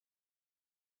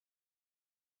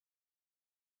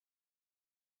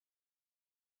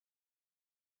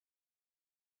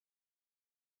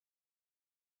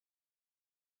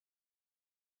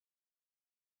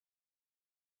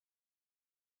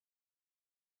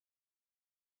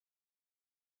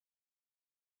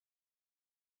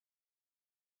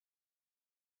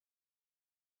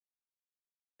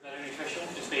Better nutrition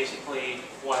is basically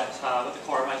what the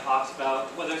core of my talk's about,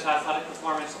 whether it's athletic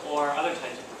performance or other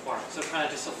types of performance. So kind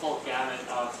of just a full gamut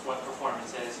of what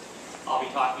performance is. I'll be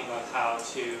talking about how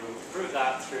to improve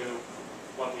that through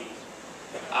what we eat.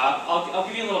 I'll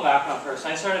give you a little background first.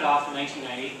 I started off in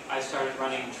 1990. I started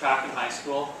running track in high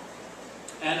school,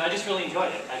 and I just really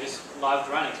enjoyed it. I just loved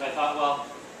running. So I thought, well,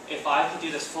 if I could do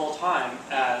this full time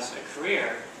as a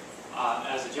career,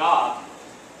 as a job,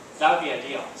 that would be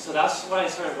ideal. So that's what I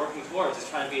started working towards, is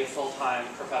trying to be a full-time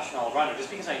professional runner, just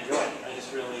because I enjoy it. I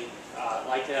just really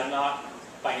like it. I'm not,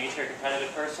 by nature, a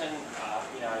competitive person.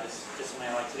 Just something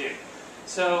I like to do.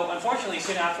 So, unfortunately,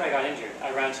 soon after I got injured,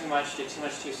 I ran too much, did too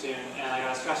much too soon, and I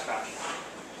got a stress fracture.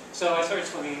 So I started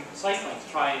swimming, cycling to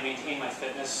try and maintain my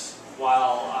fitness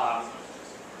while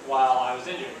I was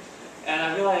injured. And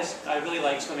I realized I really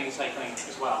like swimming and cycling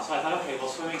as well. So I thought, okay, well,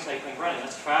 swimming, cycling, running,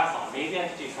 that's triathlon. Maybe I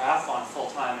could do triathlon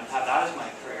full-time and have that as my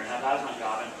career and have that as my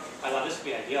job. And I thought this would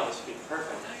be ideal, this would be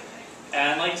perfect.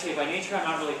 And like I say, by nature, I'm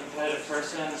not really a competitive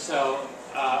person, so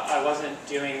I wasn't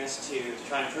doing this to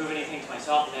try and prove anything to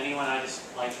myself and anyone. I just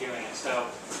like doing it. So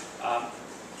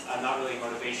I'm not really a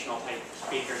motivational type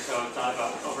speaker, so it's not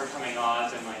about overcoming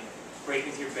odds and like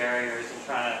breaking through barriers and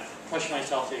trying to push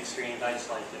myself to extremes. I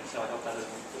just liked it, so I hope that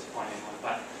doesn't disappoint anyone.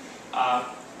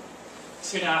 But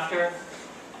soon after,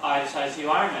 I decided to do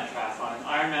Ironman triathlon. An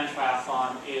Ironman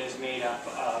triathlon is made up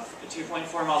of a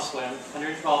 2.4-mile swim,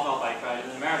 112-mile bike ride,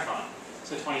 and a marathon,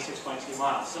 so 26.2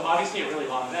 miles. So obviously a really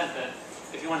long event that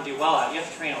if you want to do well at, you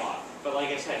have to train a lot. But like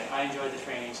I said, I enjoyed the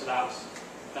training, so that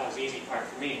was the easy part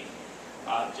for me,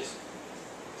 just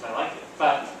because I liked it.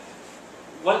 But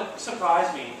what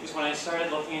surprised me is when I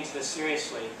started looking into this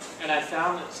seriously, and I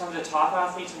found that some of the top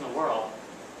athletes in the world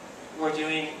were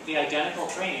doing the identical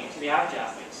training to the average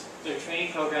athletes. Their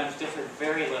training programs differed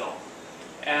very little.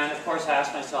 And of course I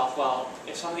asked myself, well,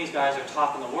 if some of these guys are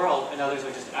top in the world and others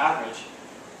are just average,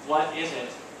 what is it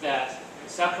that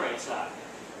separates that?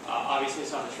 Obviously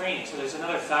it's not the training, so there's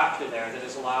another factor there that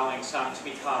is allowing some to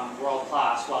become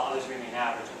world-class while others remain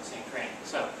average in the same training.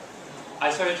 So I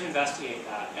started to investigate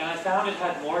that, and I found it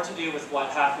had more to do with what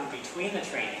happened between the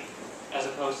training as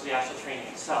opposed to the actual training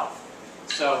itself.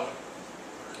 So,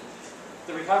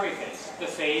 the recovery phase, the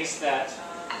phase that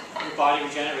your body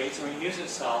regenerates and renews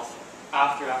itself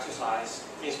after exercise,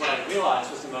 is what I realized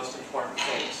was the most important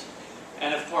phase.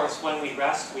 And of course, when we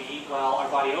rest, we eat well, our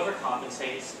body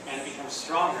overcompensates and it becomes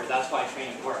stronger. That's why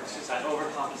training works. It's that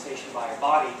overcompensation by our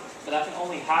body, but that can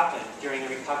only happen during the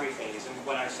recovery phase and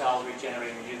when our cells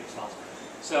regenerate and renew themselves.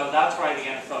 So that's where I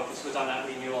began to focus, was on that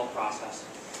renewal process.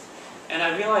 And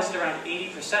I realized that around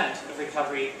 80% of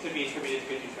recovery could be attributed to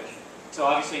good nutrition. So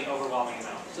obviously an overwhelming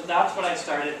amount. So that's what I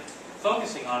started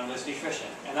focusing on, was nutrition.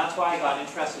 And that's why I got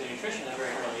interested in nutrition at a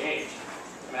very early age.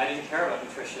 I mean, I didn't care about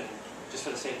nutrition just for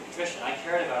the sake of nutrition. I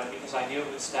cared about it because I knew it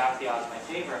would stack the odds in my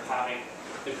favor of having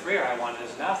the career I wanted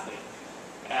as an athlete.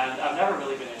 And I've never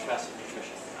really been interested in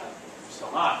nutrition. I'm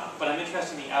still not. But I'm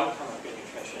interested in the outcome of good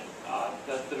nutrition.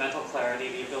 The mental clarity,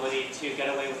 the ability to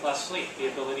get away with less sleep, the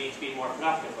ability to be more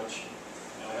productive, which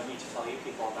I don't need to tell you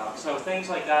people about. So things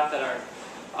like that that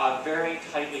are very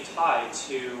tightly tied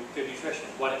to good nutrition,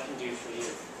 what it can do for you.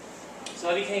 So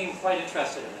I became quite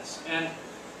interested in this. And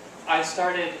I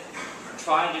started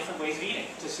trying different ways of eating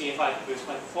to see if I could boost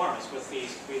my performance with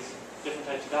these different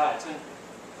types of diets. And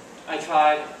I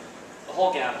tried the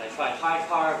whole gamut. I tried high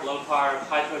carb, low carb,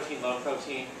 high protein, low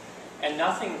protein, and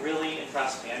nothing really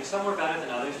impressed me. I mean, some were better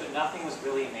than others, but nothing was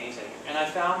really amazing. And I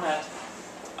found that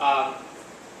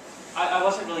I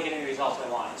wasn't really getting the results I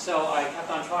wanted. So I kept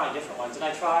on trying different ones, and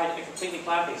I tried a completely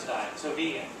plant-based diet, so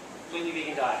vegan, completely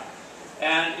vegan diet.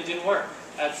 And it didn't work.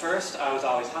 At first, I was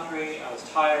always hungry, I was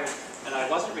tired, and I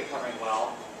wasn't recovering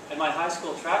well. And my high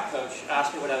school track coach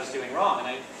asked me what I was doing wrong, and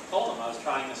I told him I was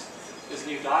trying this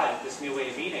new diet, this new way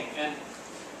of eating. And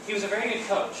he was a very good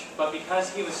coach, but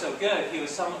because he was so good, he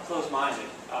was somewhat closed-minded.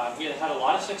 He had had a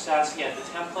lot of success, he had the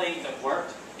template that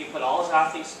worked, he put all his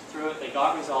athletes through it, they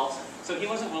got results, so he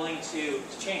wasn't willing to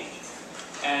change.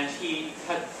 And he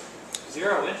had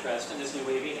zero interest in this new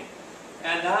way of eating.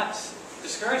 And that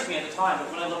discouraged me at the time,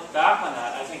 but when I look back on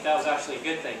that, I think that was actually a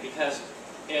good thing, because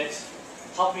it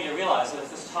helped me to realize that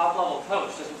if this top-level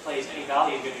coach doesn't place any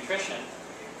value in good nutrition,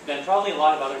 then probably a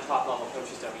lot of other top-level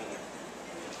coaches don't either.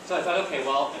 So I thought, okay,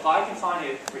 well, if I can find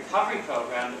a recovery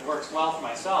program that works well for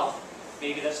myself,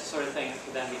 maybe that's the sort of thing that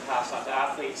could then be passed on to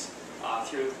athletes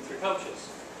through coaches.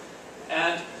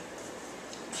 And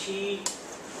he,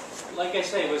 like I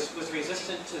say, was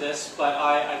resistant to this, but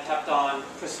I kept on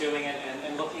pursuing it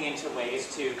and looking into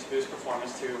ways to boost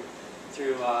performance through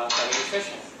better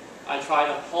nutrition. I tried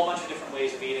a whole bunch of different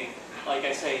ways of eating, like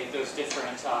I say, those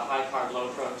different high carb, low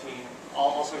protein,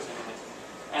 all sorts of things.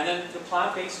 And then the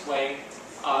plant-based way,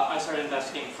 I started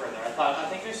investigating further. I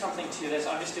think there's something to this.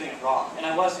 I'm just doing it wrong. And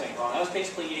I was doing it wrong. I was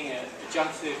basically eating a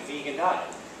junk food vegan diet.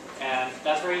 And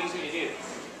that's very easy to do.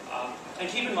 And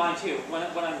keep in mind too, when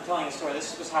I'm telling a story,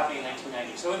 this was happening in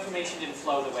 1990. So information didn't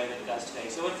flow the way that it does today.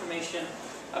 So information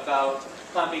about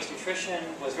plant-based nutrition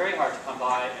was very hard to come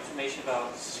by. Information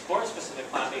about sport-specific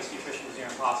plant-based nutrition was near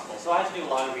impossible. So I had to do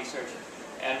a lot of research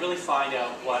and really find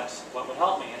out what would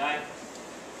help me. And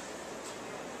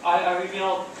I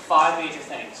revealed 5 major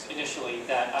things initially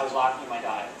that I was lacking in my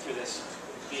diet through this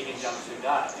vegan junk food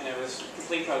diet. And it was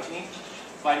complete protein,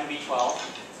 vitamin B12,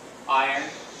 iron,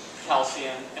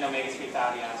 calcium, and omega-3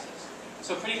 fatty acids.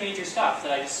 So pretty major stuff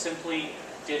that I just simply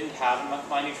didn't have in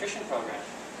my nutrition program.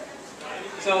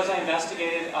 So as I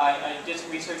investigated, I did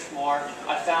some research more.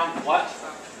 I found what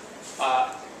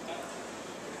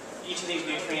each of these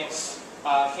nutrients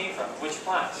came from, which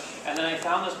plants. And then I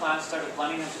found those plants, started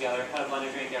blending them together, had a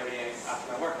blender drink every day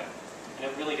after my workout. And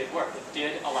it really did work. It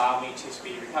did allow me to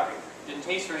speed recovery. It didn't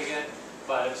taste very good,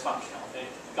 but it was functional. It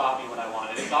got me what I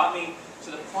wanted. It got me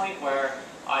to the point where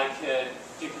I could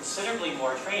do considerably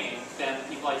more training than the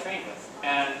people I trained with.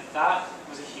 And that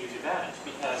was a huge advantage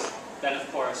because then,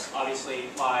 of course, obviously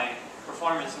my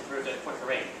performance improved at a quicker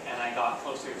rate and I got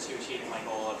closer to achieving my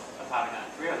goal of having that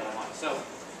career that I wanted. So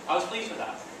I was pleased with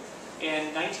that.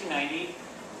 In 1990,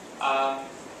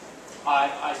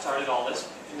 I started all this.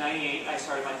 In 98, I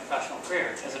started my professional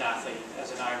career as an athlete,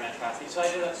 as an Ironman triathlete. So I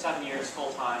did that 7 years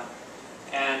full-time,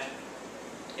 and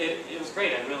it was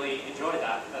great. I really enjoyed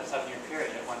that 7-year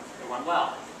period. It went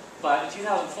well. But in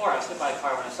 2004, I was hit by a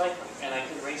car when I was cycling, and I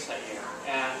couldn't race that year.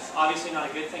 And obviously not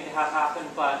a good thing to have happen,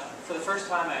 but for the first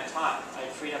time I had time. I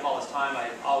had freed up all this time.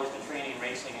 I had always been training and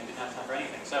racing and didn't have time for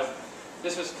anything. So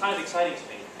this was kind of exciting to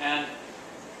me. And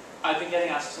I've been getting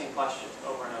asked the same questions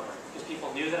over and over, because people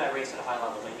knew that I raced at a high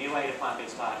level. They knew I ate a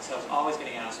plant-based diet, so I was always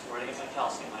getting asked where to get my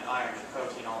calcium, my iron, my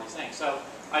protein, all these things. So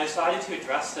I decided to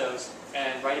address those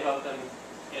and write about them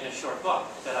in a short book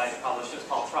that I published. It was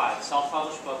called Thrive, a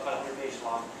self-published book, about 100 pages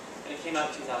long, and it came out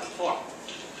in 2004.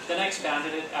 Then I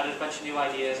expanded it, added a bunch of new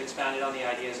ideas, expanded on the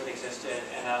ideas that existed,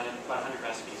 and added about 100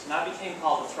 recipes. And that became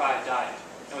called the Thrive Diet.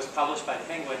 It was published by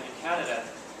Penguin in Canada,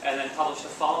 and then published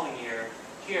the following year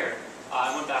here.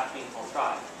 I went back to being called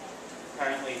Thrive.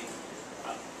 Apparently,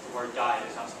 the word diet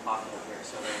is not so popular here,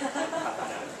 so they cut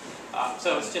that out.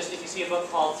 So it's just, if you see a book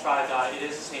called Thrive Diet, it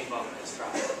is the same book as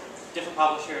Thrive. Different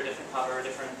publisher, different cover,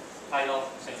 different title,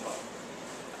 same book.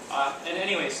 And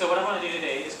anyway, so what I want to do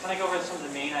today is kind of go over some of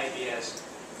the main ideas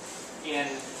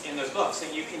in those books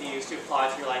that you can use to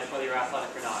apply to your life, whether you're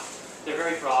athletic or not. They're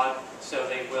very broad, so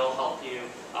they will help you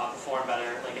perform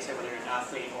better. Like I said, whether you're an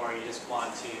athlete or you just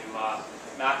want to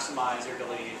maximize your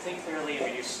ability to think clearly and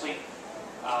reduce sleep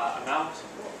amount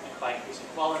by increasing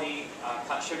quality,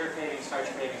 cut sugar cravings, starch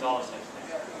cravings, all those types of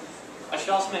things. I should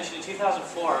also mention in 2004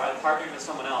 I partnered with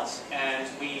someone else and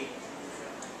we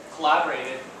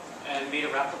collaborated and made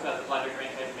a replica of the blender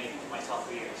drink I've been making for myself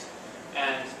for years.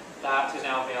 And that is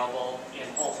now available in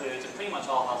Whole Foods and pretty much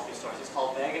all health food stores. It's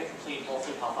called Vega Complete Whole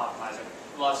Food Health Optimizer.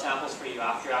 We'll have samples for you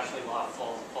after. Actually, we'll have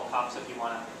full cups if you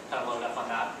want to kind of load up on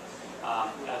that.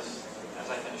 As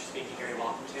I finish speaking here, you're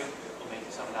welcome to. We'll make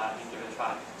some of that and give it a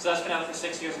try. So that's been out for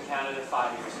 6 years in Canada,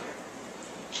 5 years here.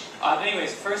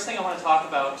 Anyways, first thing I want to talk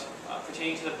about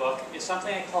pertaining to the book is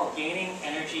something I call gaining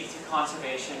energy through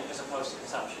conservation as opposed to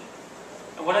consumption.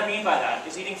 And what I mean by that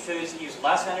is eating foods that use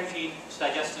less energy to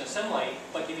digest and assimilate,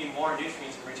 but give you more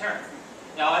nutrients in return.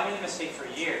 Now, I made the mistake for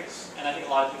years, and I think a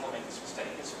lot of people make this mistake.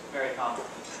 It's very common.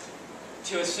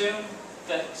 To assume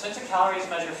that since the calories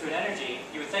measure food energy,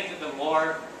 you would think that the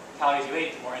more calories you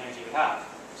ate, the more energy you would have.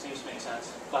 Seems to make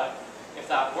sense. But if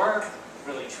that were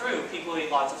really true, people who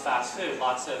eat lots of fast food,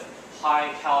 lots of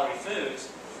high-calorie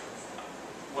foods,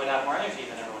 would have more energy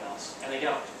than everyone else, and they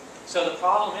don't. So the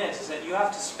problem is that you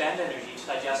have to spend energy to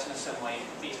digest and assimilate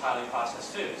these highly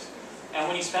processed foods. And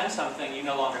when you spend something, you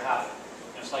no longer have it.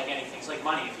 It's like anything. It's like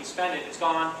money. If you spend it, it's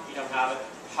gone. You don't have it.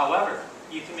 However,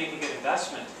 you can make a good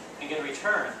investment and get a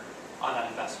return on that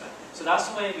investment. So that's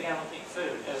the way I began looking at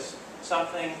food, as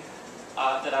something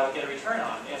that I would get a return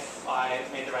on if I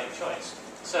made the right choice.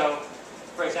 So,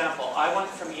 for example, I went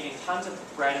from eating tons of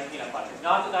bread and peanut butter.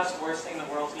 Not that that's the worst thing in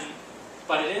the world to eat,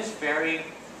 but it is very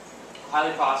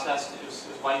highly processed. It was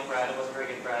white bread. It wasn't very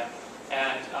good bread.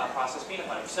 And processed peanut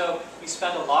butter. So you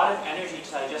spend a lot of energy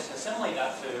to digest and assimilate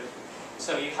that food,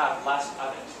 so you have less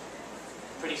of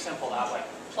it. Pretty simple that way.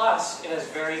 Plus, it has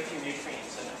very few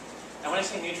nutrients in it. And when I I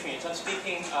say nutrients, I'm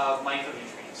speaking of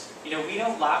micronutrients. You know, we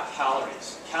don't lack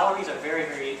calories. Calories are very,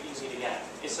 very easy to get.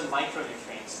 It's the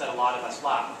micronutrients that a lot of us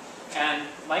lack. And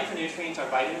micronutrients are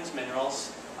vitamins,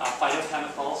 minerals,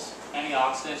 phytochemicals,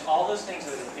 antioxidants, all those things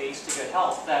that are the base to good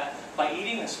health, that by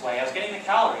eating this way, I was getting the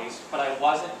calories, but I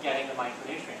wasn't getting the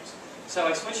micronutrients. So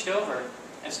I switched over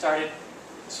and started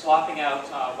swapping out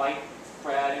white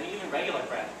bread and even regular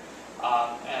bread,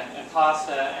 and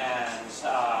pasta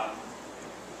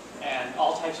and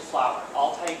all types of flour,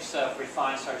 all types of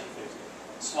refined starchy foods.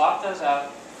 Swapped those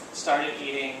out, started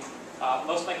eating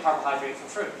most of my carbohydrate from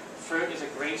fruit. Fruit is a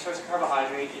great source of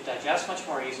carbohydrate. It digests much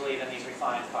more easily than these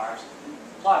refined carbs.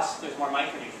 Plus, there's more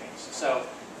micronutrients. So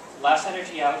less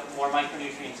energy out, more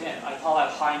micronutrients in. I call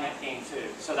that high net gain food.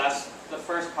 So that's the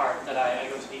first part that I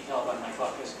go into detail about in my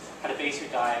book, is how to base your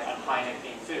diet on high net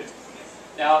gain food.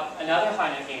 Now, another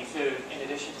high net gain food, in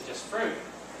addition to just fruit,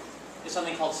 is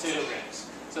something called pseudograins.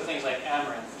 So things like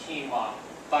amaranth, quinoa,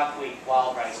 buckwheat,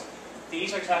 wild rice.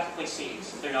 These are technically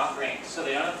seeds. They're not grains. So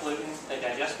they don't have gluten. They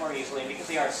digest more easily. Because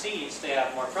they are seeds, they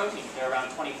have more protein. They're around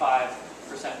 25%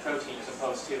 protein as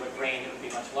opposed to a grain that would be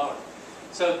much lower.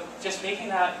 So just making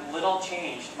that little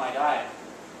change to my diet,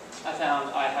 I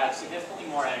found I had significantly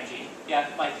more energy. Yeah,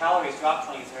 my calories dropped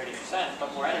 20–30%,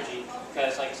 but more energy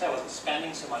because, like I said, I wasn't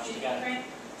spending so much to get it.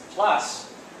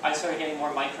 Plus, I started getting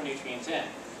more micronutrients in.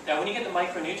 Now, when you get the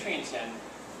micronutrients in,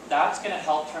 that's going to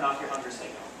help turn off your hunger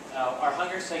signal. Now, our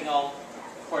hunger signal,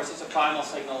 of course, it's a primal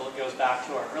signal that goes back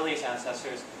to our earliest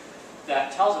ancestors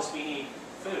that tells us we need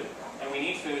food. And we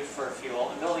need food for fuel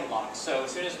and building blocks. So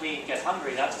as soon as we get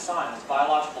hungry, that's a sign. It's a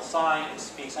biological sign.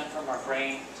 It's being sent from our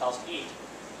brain to tell us to eat.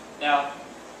 Now,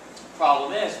 the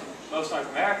problem is, for most North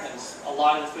Americans, a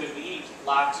lot of the food we eat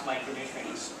lacks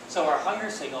micronutrients. So our hunger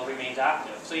signal remains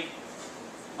active. So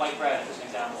white bread, as an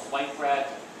example. White bread,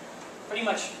 pretty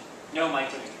much no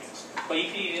micronutrients. But you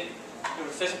can eat it. It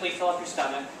would physically fill up your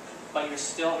stomach, but you're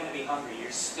still going to be hungry.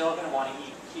 You're still going to want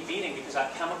to keep eating because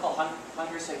that chemical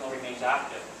hunger signal remains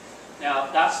active.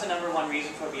 Now, that's the #1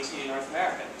 reason for obesity in North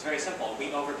America. It's very simple. We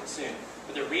overconsume.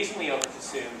 But the reason we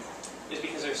overconsume is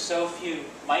because there's so few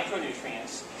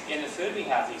micronutrients in the food we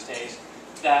have these days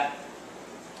that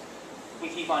we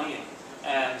keep on eating.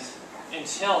 And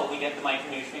until we get the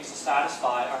micronutrients to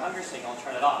satisfy our hunger signal and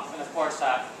turn it off. And of course,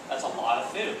 that's a lot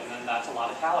of food, and then that's a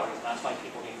lot of calories, and that's why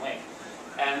people gain weight.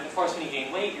 And of course, when you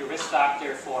gain weight, your risk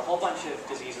factor for a whole bunch of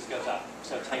diseases goes up.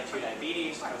 So type 2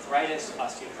 diabetes, arthritis,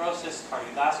 osteoporosis,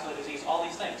 cardiovascular disease, all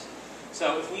these things.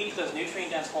 So if we eat those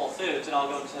nutrient-dense whole foods, and I'll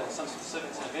go into some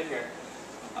specifics in a bit here,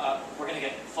 we're going to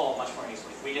get full much more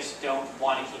easily. We just don't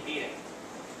want to keep eating.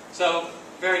 So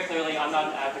very clearly, I'm not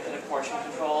an advocate of portion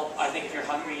control. I think if you're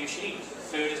hungry, you should eat.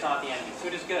 Food is not the enemy.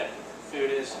 Food is good.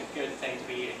 Food is a good thing to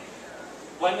be eating.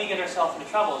 When we get ourselves into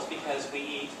trouble is because we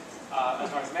eat, as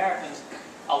North Americans,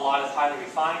 a lot of highly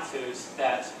refined foods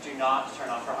that do not turn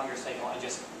off our hunger signal and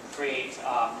just create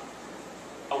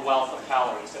a wealth of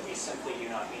calories that we simply do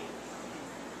not need.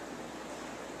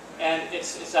 And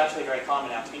it's actually very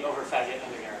common now to be overfed yet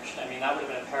undernourished. I mean, that would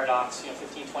have been a paradox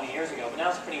 15, 20 years ago, but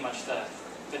now it's pretty much the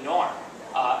norm.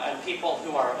 And people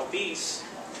who are obese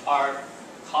are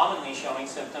commonly showing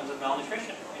symptoms of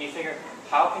malnutrition. And you figure,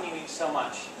 how can you eat so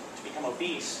much to become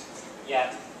obese,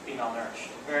 yet be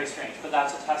malnourished? Very strange. But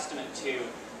that's a testament to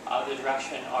the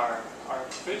direction our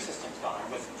food system's gone,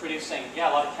 with producing, a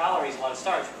lot of calories, a lot of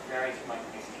starch, but very few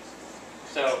micronutrients.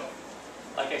 So,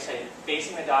 like I say,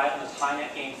 basing the diet on those high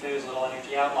net gain foods, little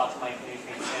energy out, lots of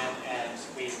micronutrients in, and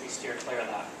we steer clear of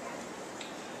that.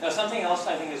 Now, something else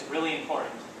I think is really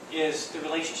important is the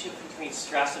relationship between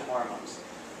stress and hormones.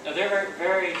 Now, they're very,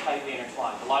 very tightly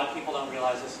intertwined. A lot of people don't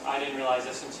realize this. I didn't realize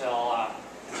this until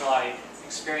I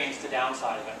experienced the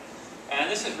downside of it. And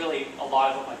this is really a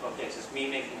lot of what my book is me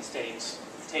making mistakes,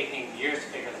 taking years to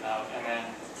figure them out, and then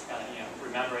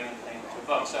remembering and putting them into a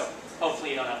book. So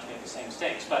hopefully you don't have to make the same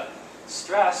mistakes. But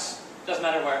stress, doesn't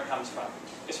matter where it comes from,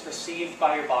 is perceived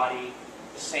by your body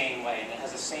the same way, and it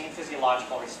has the same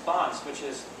physiological response, which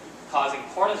is causing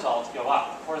cortisol to go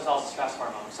up. Cortisol is a stress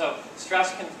hormone. So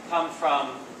stress can come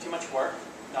from too much work,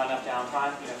 not enough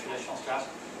downtime, traditional stress,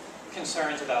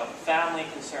 concerns about family,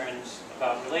 concerns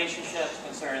about relationships,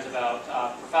 concerns about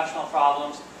professional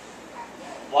problems,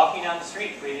 walking down the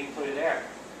street, breathing polluted air,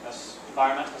 that's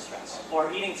environmental stress,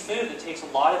 or eating food that takes a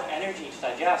lot of energy to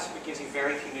digest but gives you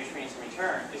very few nutrients in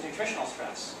return is nutritional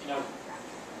stress.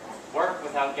 Work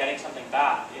without getting something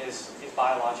back is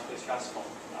biologically stressful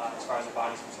as far as our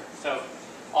body's concerned. So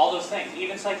all those things,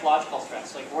 even psychological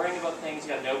stress, like worrying about things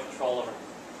you have no control over.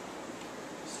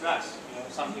 Stress.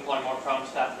 Some people are more prone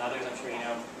to that than others. I'm sure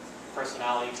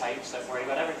personality types that worry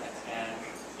about everything, and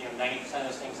 90% of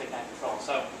those things they can't control.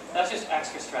 So that's just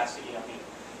extra stress that you don't need.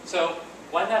 So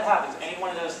when that happens, any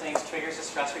one of those things triggers a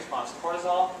stress response.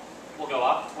 Cortisol will go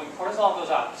up. When cortisol goes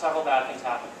up, several bad things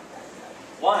happen.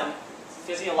 One,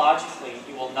 physiologically,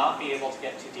 you will not be able to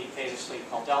get to deep phase of sleep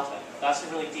called delta. That's a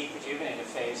really deep rejuvenative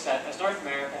phase that, as North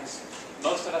Americans,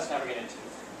 most of us never get into.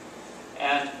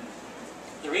 And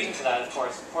the reason for that, of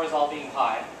course, cortisol being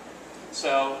high,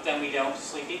 so then we don't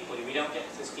sleep deeply. We don't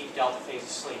get to this deep delta phase of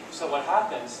sleep. So what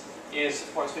happens is,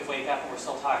 of course, we wake up and we're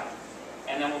still tired.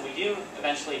 And then when we do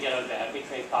eventually get out of bed, we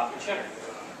crave coffee and sugar.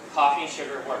 Coffee and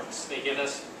sugar works. They give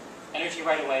us energy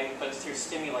right away, but it's through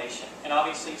stimulation. And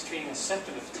obviously it's treating the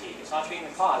symptom of fatigue. It's not treating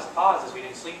the cause. The cause is we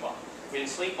didn't sleep well. We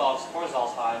didn't sleep well because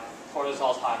cortisol's high.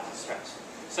 Cortisol's high because of stress.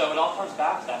 So it all comes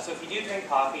back to that. So if you do drink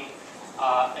coffee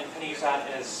and kind of use that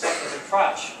as a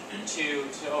crutch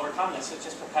to overcome this, it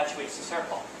just perpetuates the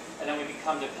circle. And then we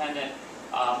become dependent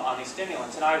on these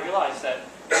stimulants. And I realized that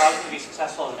if I was going to be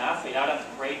successful as an athlete, I would have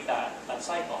to break that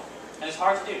cycle. And it's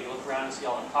hard to do. You look around and see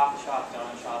all the coffee shops,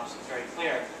 donut shops. It's very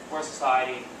clear we're a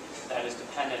society that is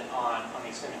dependent on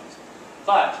these stimulants.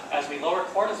 But as we lower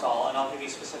cortisol, and I'll give you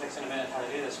specifics in a minute how to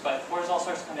do this, but cortisol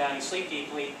starts to come down, you sleep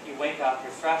deeply, you wake up,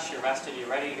 you're fresh, you're rested, you're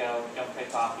ready to go, you don't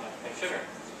crave coffee, you don't crave sugar.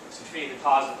 So treat the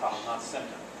cause of the problem, not the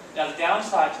symptom. Now the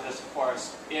downside to this, of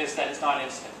course, is that it's not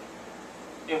instant.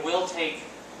 It will take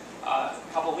a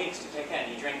couple weeks to kick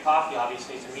in. You drink coffee,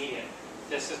 obviously, it's immediate.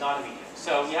 This is not immediate.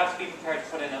 So you have to be prepared to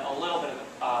put in a little bit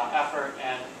of effort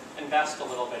and invest a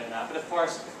little bit in that. But of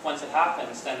course, once it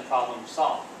happens, then the problem is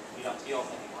solved. You don't deal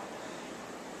with it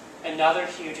anymore. Another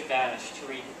huge advantage to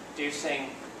reducing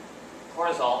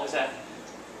cortisol is that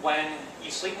when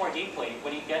you sleep more deeply,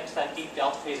 when you get to that deep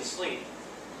delta phase of sleep,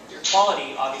 your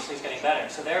quality obviously is getting better.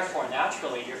 So therefore,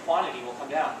 naturally, your quantity will come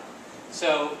down.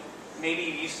 So maybe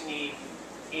you used to need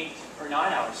 8 or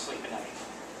 9 hours sleep a night.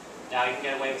 Now you can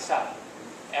get away with 7.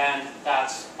 And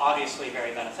that's obviously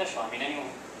very beneficial. I mean, anyone,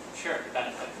 sure, could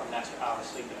benefit from an extra hour of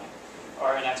sleep a day,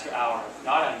 or an extra hour of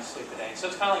not having sleep a day. So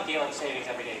it's kind of like daylight savings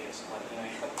every day, basically. You know,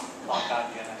 you put the clock out,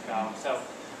 you get an extra hour. So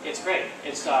it's great.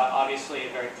 It's obviously a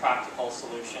very practical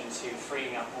solution to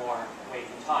freeing up more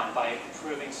waking time by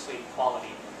improving sleep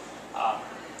quality.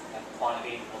 And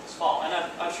quantity will just fall. And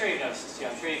I'm sure you've noticed this too.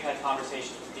 I'm sure you've had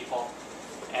conversations with people,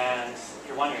 and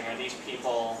you're wondering, are these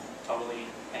people totally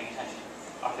paying attention?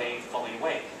 Are they fully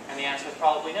awake? And the answer is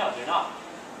probably no, they're not.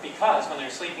 Because when they're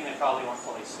sleeping, they probably weren't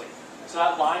fully asleep. So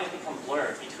that line has become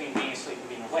blurred between being asleep and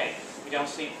being awake. We don't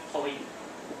sleep fully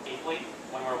deeply.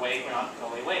 When we're awake, we're not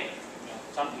fully awake. You know,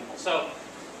 some people. So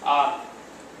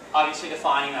obviously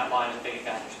defining that line is a big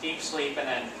advantage. Deep sleep and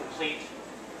then complete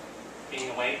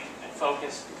being awake and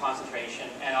focus and concentration,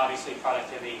 and obviously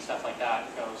productivity, stuff like that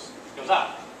goes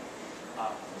up.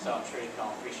 So I'm sure you can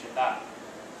all appreciate that.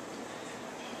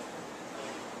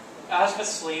 As with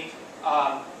sleep,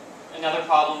 another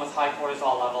problem with high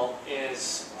cortisol level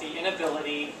is the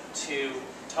inability to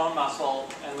tone muscle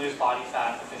and lose body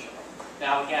fat efficiently.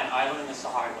 Now again, I learned this the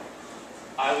hard way.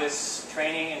 I was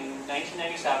training in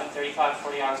 1997, 35,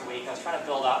 40 hours a week. I was trying to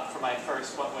build up for my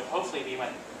first, what would hopefully be my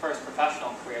first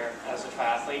professional career as a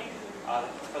triathlete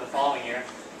for the following year.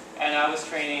 And I was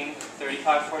training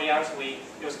 35, 40 hours a week.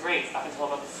 It was great up until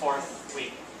about the 4th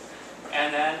week.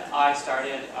 And then I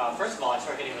started, first of all, I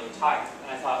started getting really tired.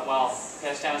 And I thought, well,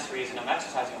 that stands to reason I'm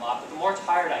exercising a lot. But the more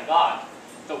tired I got,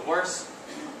 the worse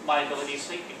my ability to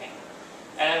sleep became.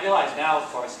 And I realize now, of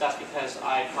course, that's because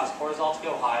I caused cortisol to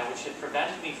go high, which had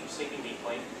prevented me from sleeping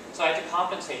deeply. So I had to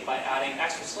compensate by adding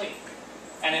extra sleep.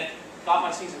 And it got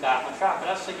my season back on track. But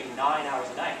I was sleeping 9 hours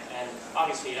a night. And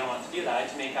obviously you don't want to do that. I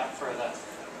had to make up for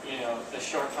the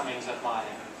shortcomings of my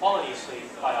quality of sleep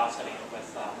by offsetting it with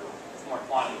more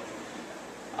quantity.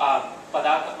 But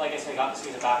that, like I said, got the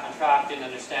season back on track, didn't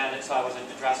understand it, so I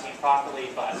wasn't addressing it properly,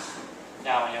 but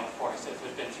now I know, of course, if it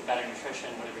had been through better nutrition,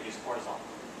 would have reduced cortisol.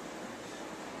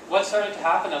 What started to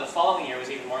happen, though, the following year was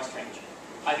even more strange.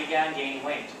 I began gaining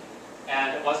weight,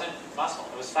 and it wasn't muscle,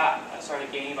 it was fat. I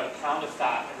started gaining about 1 pound of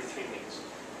fat every 3 weeks.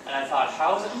 And I thought,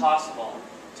 how is it possible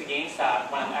to gain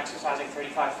fat when I'm exercising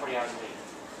 35, 40 hours a week?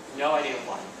 No idea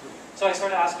why. So I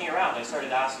started asking around. I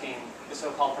started asking the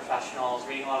so-called professionals,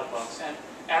 reading a lot of books, and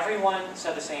everyone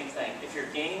said the same thing. If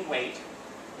you're gaining weight,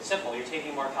 it's simple. You're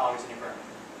taking more calories than you're burning.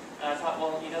 And I thought,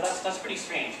 well, you know, that's pretty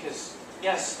strange, because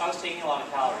yes, I was taking a lot of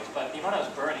calories, but the amount I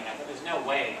was burning, I thought there's no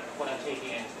way what I'm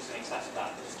taking in is in excess of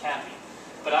that. It just can't be.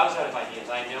 But I was out of ideas.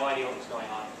 I had no idea what was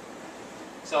going on.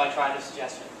 So I tried this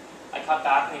suggestion. I cut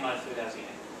back on the amount of food I was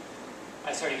eating.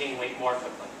 I started gaining weight more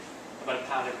quickly, about 1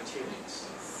 pound every 2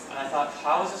 weeks. And I thought,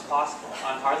 how is this possible?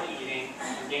 I'm hardly eating,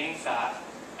 I'm gaining fat,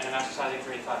 and I'm exercising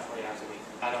 35, 40 hours a week.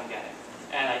 I don't get it.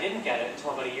 And I didn't get it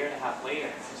until about 1.5 years later,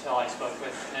 until I spoke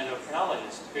with an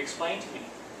endocrinologist who explained to me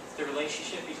the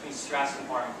relationship between stress and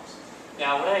hormones.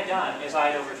 Now, what I had done is I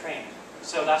had overtrained.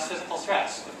 So that's physical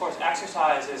stress. Of course,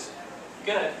 exercise is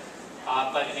good,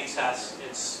 but in excess,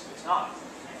 it's not.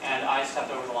 And I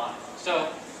stepped over the line.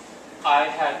 So I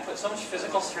had put so much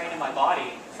physical strain in my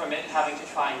body from it having to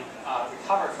try and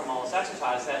recover from all this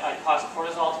exercise that I caused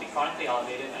cortisol to be chronically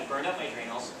elevated. I burned up my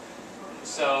adrenals.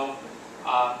 So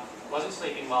wasn't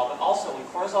sleeping well, but also when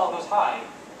cortisol goes high,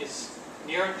 it's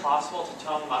near impossible to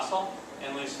tone muscle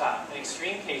and lose fat. In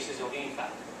extreme cases, you'll gain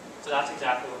fat. So that's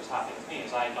exactly what was happening with me,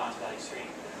 is I had gone to that extreme.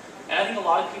 And I think a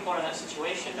lot of people are in that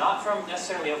situation, not from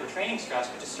necessarily overtraining stress,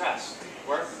 but just stress.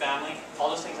 Work, family, all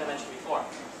those things I mentioned before.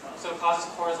 So it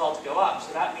causes cortisol to go up.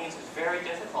 So that means it's very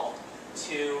difficult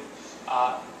to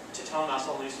tone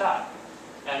muscle and lose fat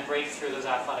and break through those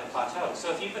athletic plateaus.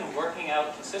 So if you've been working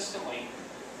out consistently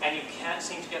and you can't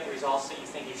seem to get the results that you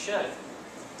think you should,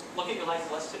 look at your life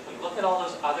holistically. Look at all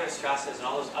those other stresses and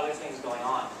all those other things going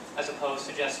on, as opposed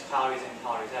to just calories in,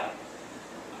 calories out.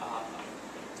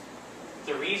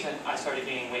 The reason I started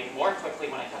gaining weight more quickly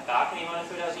when I cut back on the amount of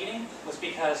food I was eating was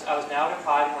because I was now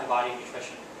depriving my body of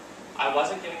nutrition. I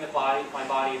wasn't giving my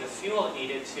body the fuel it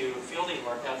needed to fuel these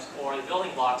workouts or the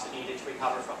building blocks it needed to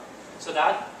recover from. So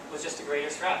that was just a greater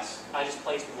stress. I just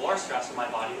placed more stress in my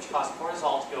body, which caused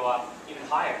cortisol to go up even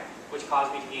higher, which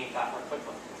caused me to gain fat more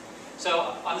quickly.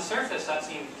 So on the surface, that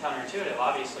seemed counterintuitive.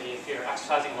 Obviously, if you're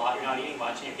exercising a lot, you're not eating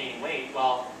much, and you're gaining weight,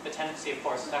 well, the tendency, of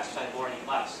course, is to exercise more and eat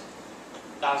less.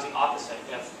 That was the opposite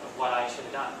of what I should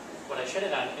have done. What I should have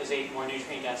done is ate more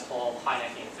nutrient-dense, whole,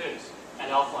 high-net-gain foods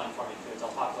and alkaline-forming foods. I'll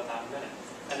talk about that in a minute.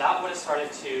 And that would have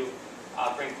started to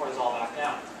bring cortisol back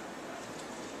down.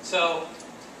 So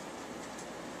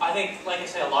I think, like I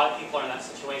say, a lot of people are in that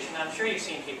situation. I'm sure you've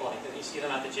seen people like that. You see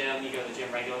them at the gym, you go to the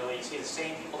gym regularly, you see the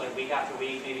same people there week after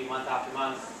week, maybe month after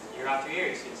month, year after year,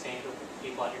 you see the same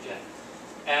people at your gym.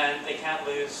 And they can't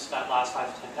lose that last 5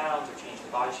 to 10 pounds or change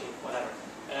their body shape, whatever.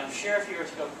 And I'm sure if you were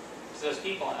to go to those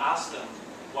people and ask them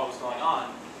what was going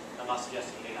on, I'm not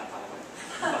suggesting you do that, by the way.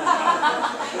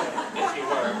 If you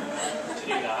were to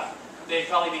do that, they'd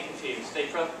probably be confused. They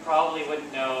probably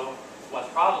wouldn't know what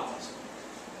the problem was.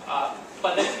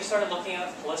 But then if you started looking at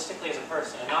it holistically as a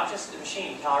person, and not just the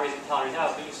machine, calories in, calories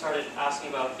out, but you started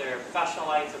asking about their professional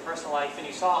life, their personal life, and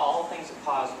you saw all the things that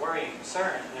cause worry and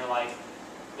concern in their life,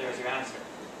 there's your answer.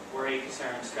 Worry,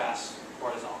 concern, stress,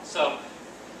 cortisol. So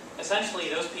essentially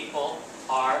those people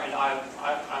are, and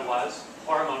I was,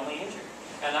 hormonally injured.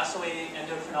 And that's the way the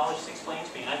endocrinologist explained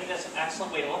to me. And I think that's an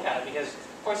excellent way to look at it, because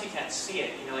of course you can't see it,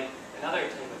 like another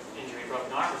type of injury,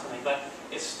 broken arm or something, but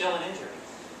it's still an injury.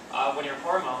 When your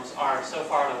hormones are so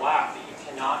far out of whack that you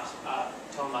cannot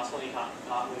tone muscle and you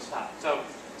cannot lose fat. So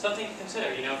something to consider.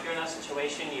 If you're in that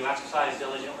situation, you exercise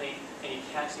diligently and you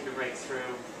can't seem to break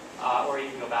through or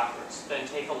even go backwards, then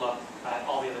take a look at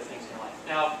all the other things in your life.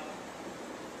 Now,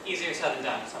 easier said than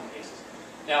done in some cases.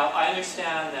 Now, I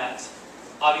understand that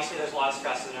obviously there's a lot of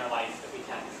stresses in our life that we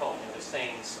can't control. There's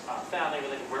things,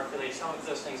 family-related, work-related, some of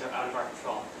those things are out of our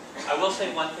control. I will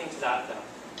say one thing to that,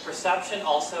 though. Perception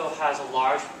also has a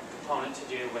large component to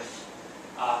do with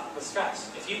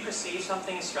stress. If you perceive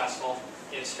something as stressful,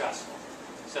 it's stressful.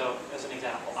 So, as an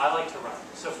example, I like to run.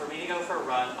 So for me to go for a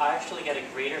run, I actually get a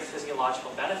greater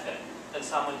physiological benefit than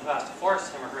someone who has to force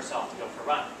him or herself to go for a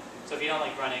run. So if you don't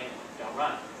like running, don't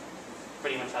run.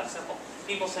 Pretty much that simple.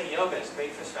 People say yoga is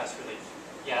great for stress relief.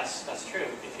 Yes, that's true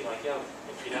if you like yoga.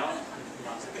 If you don't,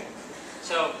 not so good.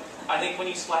 So I think when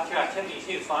you select your activity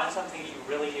too, find something that you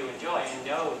really do enjoy and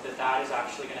know that that is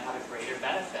actually going to have a greater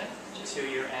benefit to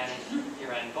your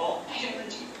end goal.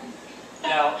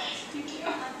 Now,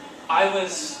 I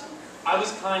was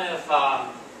kind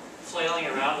of flailing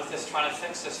around with this, trying to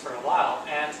fix this for a while,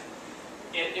 and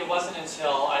it wasn't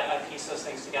until I pieced those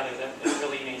things together that it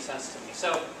really made sense to me.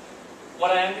 So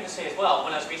what I am going to say as well,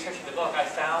 when I was researching the book, I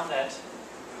found that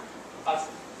of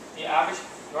the average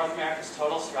North American's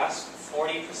total stress,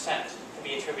 40% can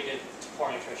be attributed to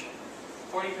poor nutrition.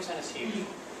 40% is huge.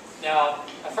 Now,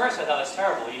 at first I thought that's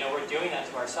terrible. We're doing that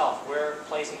to ourselves. We're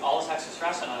placing all this extra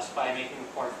stress on us by making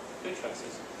poor food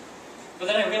choices. But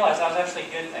then I realized that was actually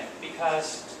a good thing,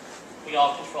 because we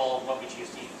all control what we choose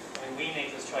to eat. We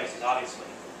make those choices, obviously.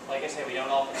 Like I say, we don't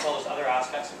all control those other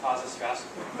aspects that cause us stress,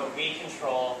 but we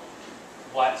control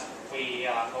what we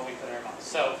put in our mouths.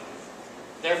 So,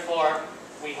 therefore,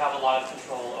 we have a lot of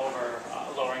control over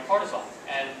lowering cortisol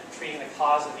and treating the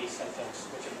cause of these symptoms,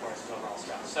 which of course is overall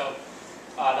stress. So,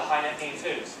 the high net gain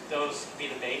foods, those can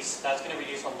be the base. That's going to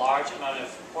reduce a large amount of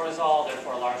cortisol,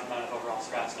 therefore a large amount of overall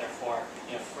stress, therefore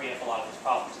free up a lot of those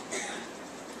problems.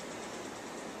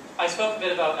 I spoke a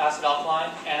bit about acid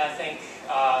alkaline, and I think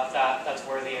that's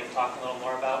worthy of talking a little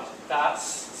more about. That's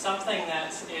something that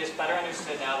is better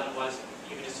understood now than it was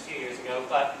even just a few years ago.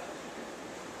 But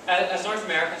as North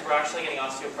Americans, we're actually getting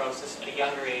osteoporosis at a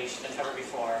younger age than ever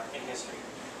before in history.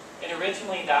 And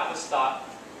originally, that was thought,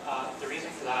 the reason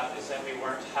for that is that we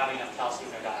weren't having enough calcium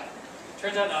in our diet.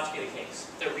 Turns out not to be the case.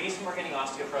 The reason we're getting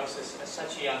osteoporosis at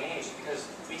such a young age is because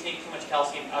we take too much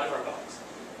calcium out of our bones.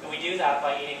 And we do that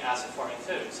by eating acid-forming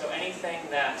food. So anything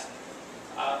that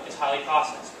is highly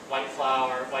processed, white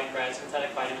flour, white bread,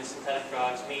 synthetic vitamins, synthetic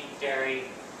drugs, meat, dairy,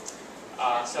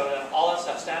 soda, all that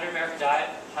stuff. Standard American diet,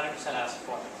 100%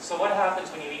 acid-forming. So what happens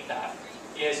when you eat that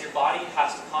is your body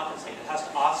has to compensate. It has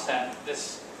to offset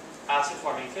this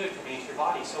acid-forming food coming into your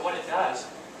body. So what it does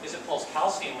is it pulls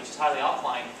calcium, which is highly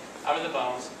alkaline, out of the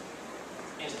bones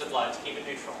into the blood to keep it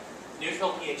neutral.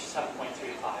 Neutral pH is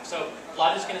 7.35. So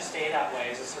blood is going to stay that way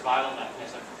as a survival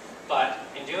mechanism. But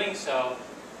in doing so,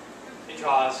 it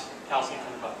draws calcium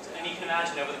from the bones. And you can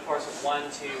imagine over the course of 1,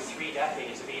 2, 3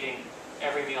 decades of eating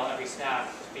every meal, every snack,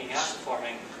 being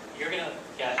acid-forming, you're going to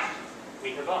get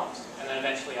weaker bones, and then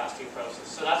eventually osteoporosis.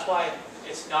 So that's why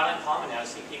it's not uncommon now to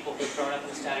see people who've grown up in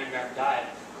the standard American diet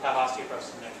have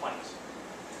osteoporosis in their 20s.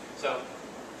 So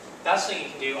that's the thing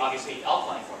you can do, obviously,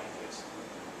 alkaline-forming foods.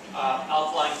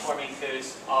 Alkaline-forming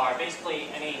foods are basically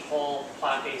any whole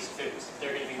plant-based foods.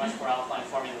 They're going to be much more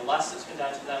alkaline-forming. The less that's been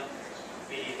done to them,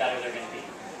 the better they're going to be.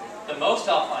 The most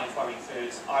alkaline-forming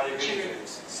foods are the green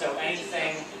foods. So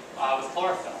anything with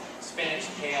chlorophyll, spinach,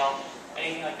 kale,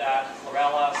 anything like that,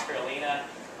 chlorella, spirulina,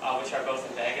 which are both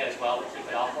in vega as well, that keep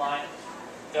it alkaline,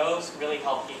 those really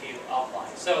help keep you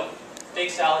alkaline. So big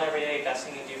salad every day, best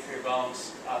thing you can do for your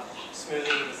bones.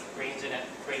 Smoothie with greens in it,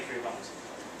 great for your bones.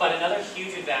 But another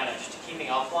huge advantage to keeping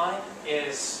alkaline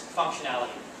is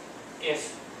functionality.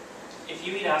 If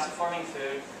you eat acid-forming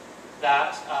food,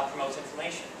 that promotes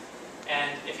inflammation.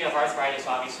 And if you have arthritis,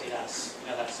 obviously that's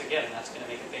a given. That's going to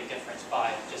make a big difference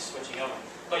by just switching over.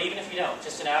 But even if you don't,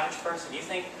 just an average person, you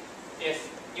think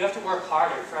if you have to work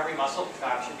harder for every muscle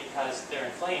contraction because they're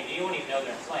inflamed, you won't even know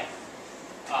they're inflamed.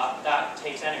 That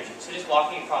takes energy. So just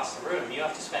walking across the room, you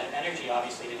have to spend energy,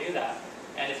 obviously, to do that.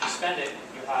 And if you spend it,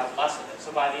 you have less of it.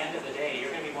 So by the end of the day, you're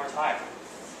going to be more tired.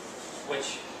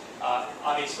 Which,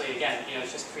 obviously, again,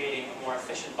 it's just creating a more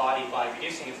efficient body by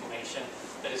reducing inflammation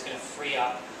that is going to free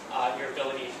up your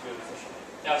ability to move efficiently.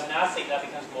 Now, as an athlete, that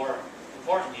becomes more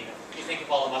important even. You think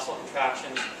of all the muscle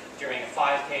contractions during a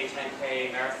 5K,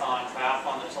 10K, marathon,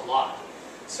 triathlon, there's a lot.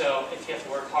 So if you have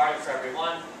to work harder for every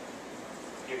one,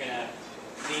 you're going to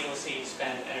needlessly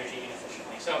spend energy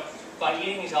inefficiently. So by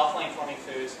eating these alkaline-forming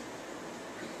foods,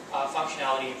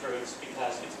 functionality improves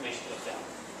because inflammation goes down.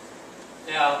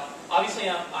 Now, obviously,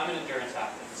 I'm an endurance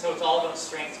athlete, so it's all about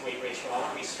strength-to-weight ratio. I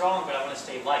want to be strong, but I want to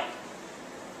stay light.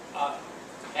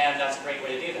 And that's a great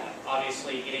way to do that.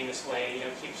 Obviously, eating this way,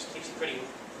 keeps you pretty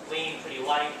lean, pretty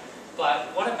light.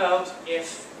 But what about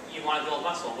if you want to build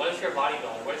muscle? What if you're a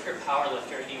bodybuilder? What if you're a power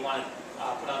lifter and you want to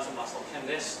put on some muscle? Can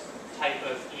this type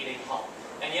of eating help?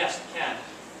 And yes, it can.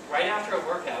 Right after a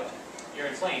workout, you're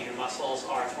inflamed. Your muscles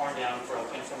are torn down,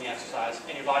 broken from the exercise,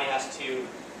 and your body has to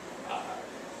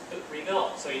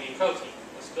rebuild. So you need protein.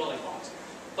 Those building blocks.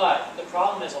 But the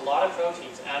problem is a lot of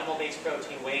proteins, animal-based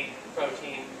protein, whey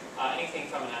protein, anything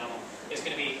from an animal, is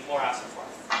going to be more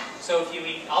acid-forming. So if you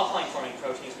eat alkaline-forming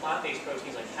proteins, plant-based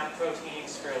proteins like hemp protein,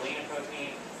 spirulina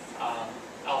protein,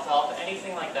 alfalfa,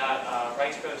 anything like that,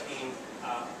 rice protein,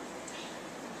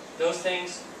 those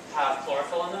things have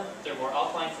chlorophyll in them. They're more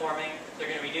alkaline-forming. They're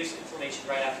going to reduce inflammation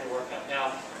right after your workout. Now,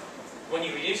 when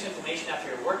you reduce inflammation after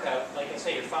your workout, like I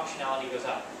say, your functionality goes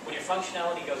up. When your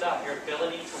functionality goes up, your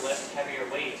ability to lift heavier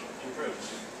weight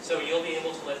improves. So you'll be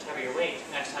able to lift heavier weight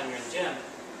next time you're in the gym,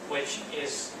 which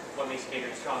is what makes you bigger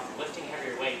and stronger. Lifting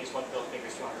heavier weight is what builds bigger,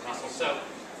 stronger muscles. So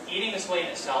eating this way in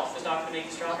itself is not going to make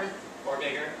you stronger or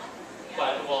bigger,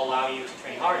 but it will allow you to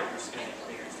train harder, which is going to make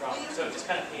you bigger and stronger. So it just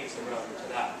kind of paves the road to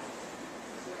that.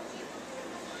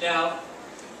 Now,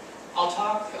 I'll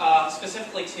talk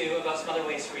specifically, too, about some other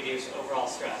ways to reduce overall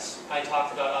stress. I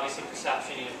talked about, obviously,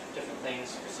 perception, different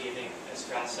things perceiving as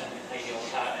stress and how you deal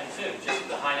with that, and food, just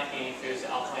the high-net-gaining foods, the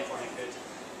alkaline-forming foods.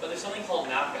 But there's something called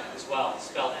maca as well,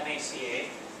 spelled M-A-C-A.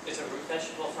 It's a root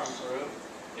vegetable from Peru.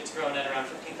 It's grown at around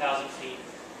 15,000 feet.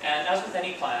 And as with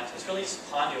any plant, it's really just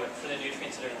a conduit for the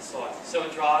nutrients that are in the soil. So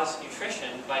it draws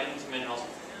nutrition, vitamins and minerals,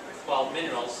 well,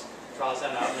 minerals, draws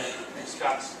them out and it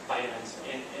extracts vitamins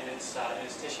in its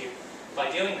tissue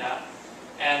by doing that,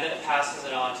 and then it passes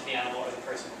it on to the animal or the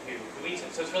person who eats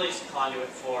it. So it's really just a conduit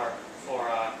for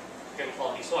good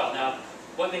quality soil. Now,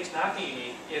 what makes maca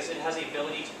unique is it has the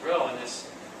ability to grow in this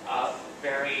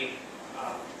very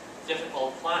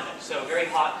difficult climate. So very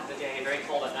hot in the day, very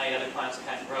cold at night. Other plants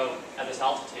can't grow at this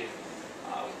altitude,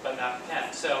 but maca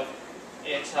can. So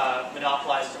it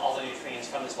monopolizes all the nutrients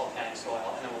from this volcanic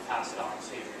soil, and then we'll pass it on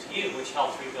to you, which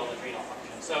helps rebuild adrenal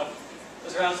function. So it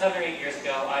was around 7 or 8 years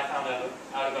ago I found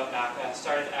out about maca,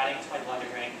 started adding it to my blender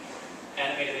drink,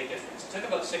 and it made a big difference. It took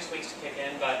about 6 weeks to kick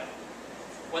in, but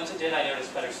once it did, I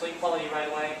noticed better sleep quality right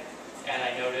away, and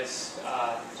I noticed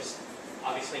just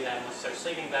obviously then once you start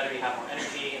sleeping better, you have more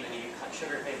energy, and then you cut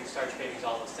sugar cravings, starch cravings,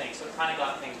 all those things. So it kind of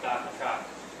got things back on track.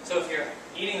 So if you're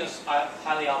eating those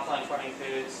highly alkaline forming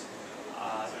foods,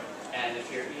 and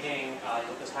if you're eating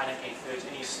those high nitrogen foods,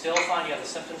 and you still find you have the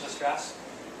symptoms of stress,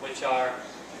 which are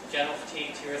general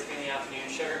fatigue 2 or 3 in the afternoon,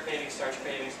 sugar cravings, starch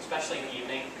cravings, especially in the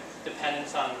evening,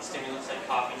 dependence on stimulants like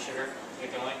coffee and sugar,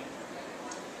 get going,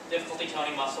 difficulty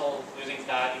toning muscle, losing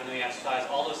fat even though you exercise,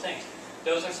 all those things.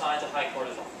 Those are signs of high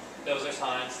cortisol. Those are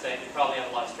signs that you probably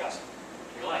have a lot of stress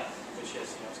in your life, which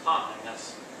is, it's common. I mean,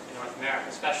 that's in North America,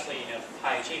 especially,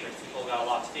 high achievers. People got a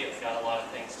lot to do. They've got a lot of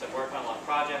things to work on, a lot of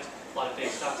projects, a lot of big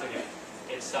stuff they're doing.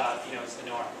 It's, it's the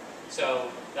norm. So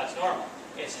that's normal.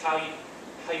 It's how you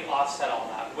offset all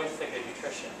that with the good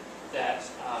nutrition that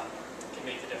can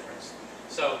make the difference.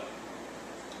 So,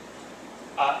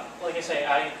 like I say,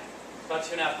 about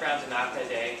 2.5 grams of maca a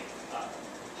day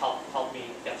help me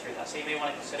get through that. So you may want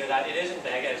to consider that. It is in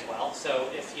vega as well. So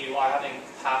if you are having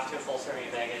half to a full serving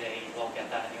of vega a day, you won't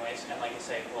get that anyways. And like I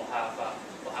say, we'll have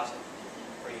some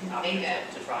for you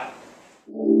after to try.